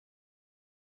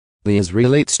The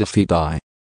Israelites defeat Ai.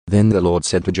 Then the Lord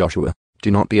said to Joshua,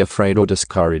 "Do not be afraid or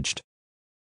discouraged.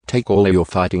 Take all your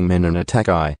fighting men and attack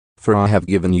Ai, for I have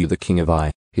given you the king of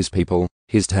Ai, his people,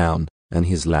 his town, and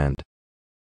his land.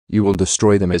 You will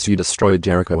destroy them as you destroyed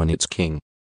Jericho and its king.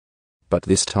 But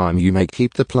this time you may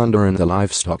keep the plunder and the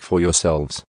livestock for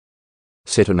yourselves.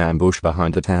 Set an ambush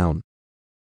behind the town."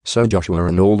 So Joshua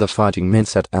and all the fighting men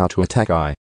set out to attack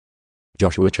Ai.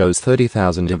 Joshua chose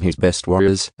 30,000 of his best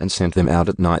warriors and sent them out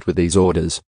at night with these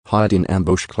orders: hide in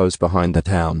ambush close behind the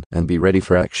town and be ready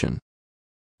for action.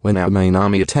 When our main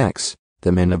army attacks,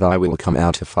 the men of Ai will come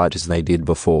out to fight as they did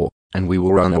before, and we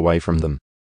will run away from them.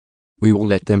 We will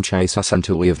let them chase us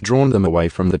until we have drawn them away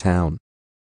from the town.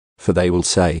 For they will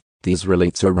say, "The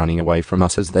Israelites are running away from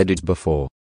us as they did before."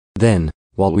 Then,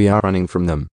 while we are running from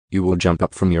them, you will jump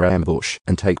up from your ambush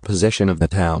and take possession of the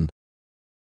town.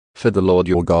 For the Lord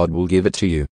your God will give it to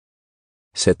you.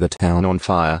 Set the town on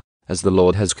fire, as the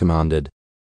Lord has commanded.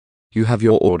 You have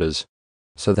your orders.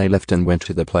 So they left and went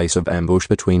to the place of ambush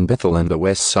between Bethel and the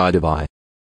west side of Ai.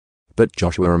 But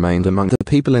Joshua remained among the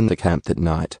people in the camp that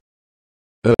night.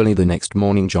 Early the next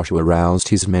morning Joshua roused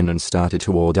his men and started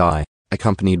toward Ai,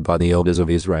 accompanied by the elders of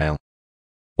Israel.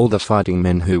 All the fighting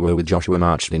men who were with Joshua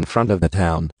marched in front of the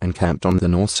town and camped on the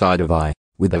north side of Ai,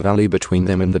 with a valley between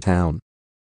them and the town.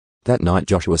 That night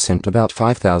Joshua sent about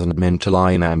 5,000 men to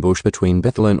lie in ambush between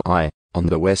Bethel and Ai, on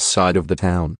the west side of the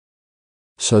town.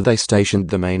 So they stationed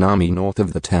the main army north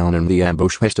of the town and the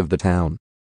ambush west of the town.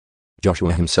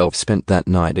 Joshua himself spent that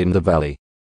night in the valley.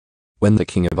 When the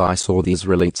king of Ai saw the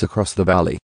Israelites across the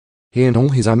valley, he and all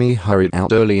his army hurried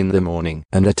out early in the morning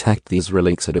and attacked the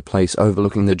Israelites at a place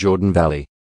overlooking the Jordan Valley.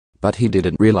 But he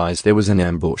didn't realize there was an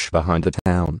ambush behind the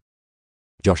town.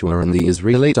 Joshua and the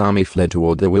Israelite army fled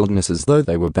toward the wilderness as though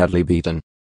they were badly beaten.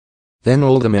 Then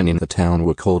all the men in the town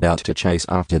were called out to chase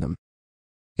after them.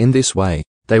 In this way,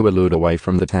 they were lured away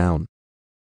from the town.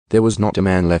 There was not a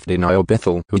man left in Ai or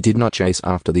Bethel who did not chase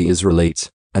after the Israelites,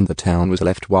 and the town was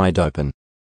left wide open.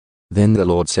 Then the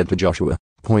Lord said to Joshua,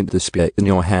 "Point the spear in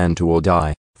your hand toward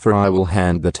Ai, for I will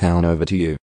hand the town over to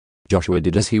you." Joshua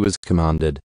did as he was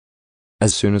commanded.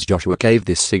 As soon as Joshua gave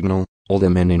this signal, all the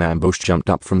men in ambush jumped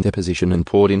up from their position and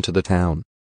poured into the town.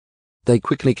 They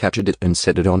quickly captured it and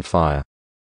set it on fire.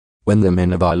 When the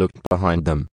men of Ai looked behind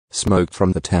them, smoke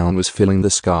from the town was filling the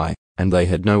sky, and they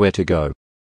had nowhere to go.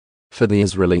 For the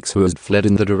Israelites who had fled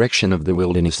in the direction of the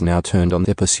wilderness now turned on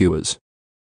their pursuers.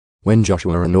 When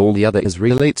Joshua and all the other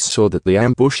Israelites saw that the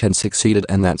ambush had succeeded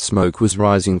and that smoke was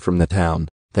rising from the town,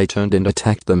 they turned and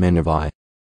attacked the men of Ai.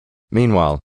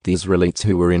 Meanwhile, the Israelites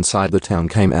who were inside the town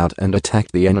came out and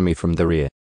attacked the enemy from the rear.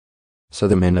 So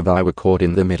the men of Ai were caught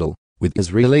in the middle, with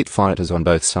Israelite fighters on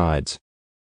both sides.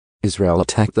 Israel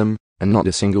attacked them, and not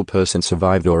a single person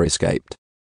survived or escaped.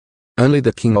 Only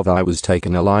the king of Ai was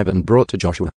taken alive and brought to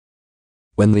Joshua.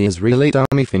 When the Israelite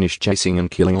army finished chasing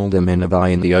and killing all the men of Ai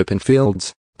in the open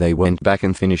fields, they went back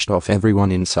and finished off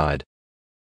everyone inside.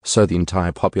 So the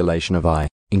entire population of Ai,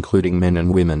 including men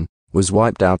and women, was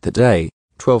wiped out that day,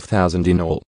 12,000 in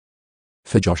all.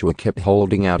 For Joshua kept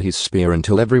holding out his spear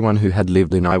until everyone who had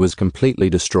lived in Ai was completely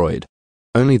destroyed.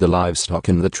 Only the livestock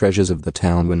and the treasures of the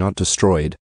town were not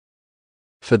destroyed.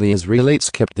 For the Israelites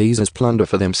kept these as plunder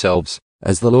for themselves,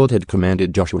 as the Lord had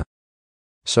commanded Joshua.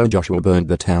 So Joshua burned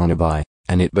the town of Ai,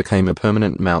 and it became a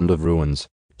permanent mountain of ruins,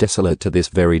 desolate to this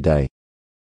very day.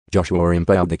 Joshua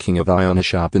impaled the king of Ai on a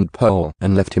sharpened pole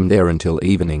and left him there until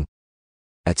evening.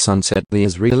 At sunset the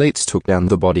Israelites took down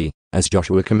the body, as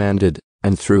Joshua commanded,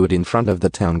 and threw it in front of the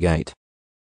town gate.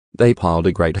 They piled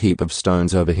a great heap of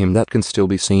stones over him that can still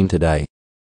be seen today.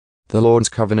 The Lord's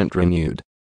covenant renewed.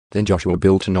 Then Joshua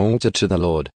built an altar to the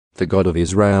Lord, the God of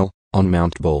Israel, on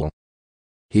Mount Bor.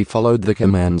 He followed the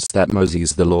commands that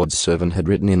Moses the Lord's servant had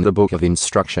written in the book of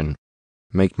instruction.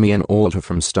 Make me an altar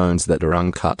from stones that are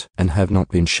uncut and have not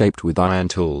been shaped with iron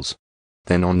tools.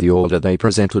 Then on the altar they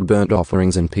presented burnt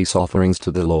offerings and peace offerings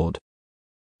to the Lord.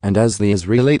 And as the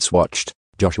Israelites watched,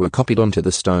 Joshua copied onto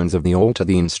the stones of the altar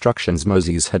the instructions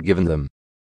Moses had given them.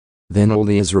 Then all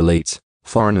the Israelites,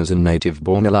 foreigners and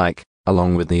native-born alike,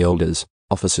 along with the elders,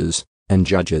 officers, and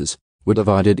judges, were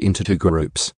divided into two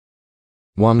groups.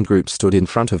 One group stood in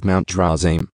front of Mount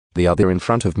Gerizim, the other in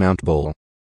front of Mount Bor.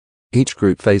 Each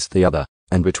group faced the other,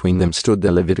 and between them stood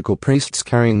the Levitical priests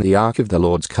carrying the Ark of the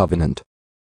Lord's covenant.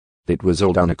 It was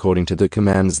all done according to the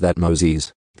commands that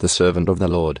Moses, the servant of the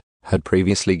Lord, had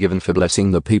previously given for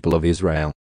blessing the people of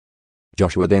Israel.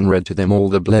 Joshua then read to them all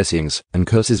the blessings and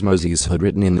curses Moses had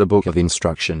written in the book of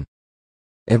instruction.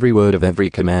 Every word of every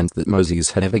command that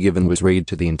Moses had ever given was read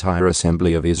to the entire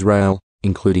assembly of Israel,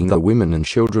 including the women and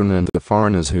children and the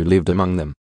foreigners who lived among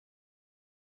them.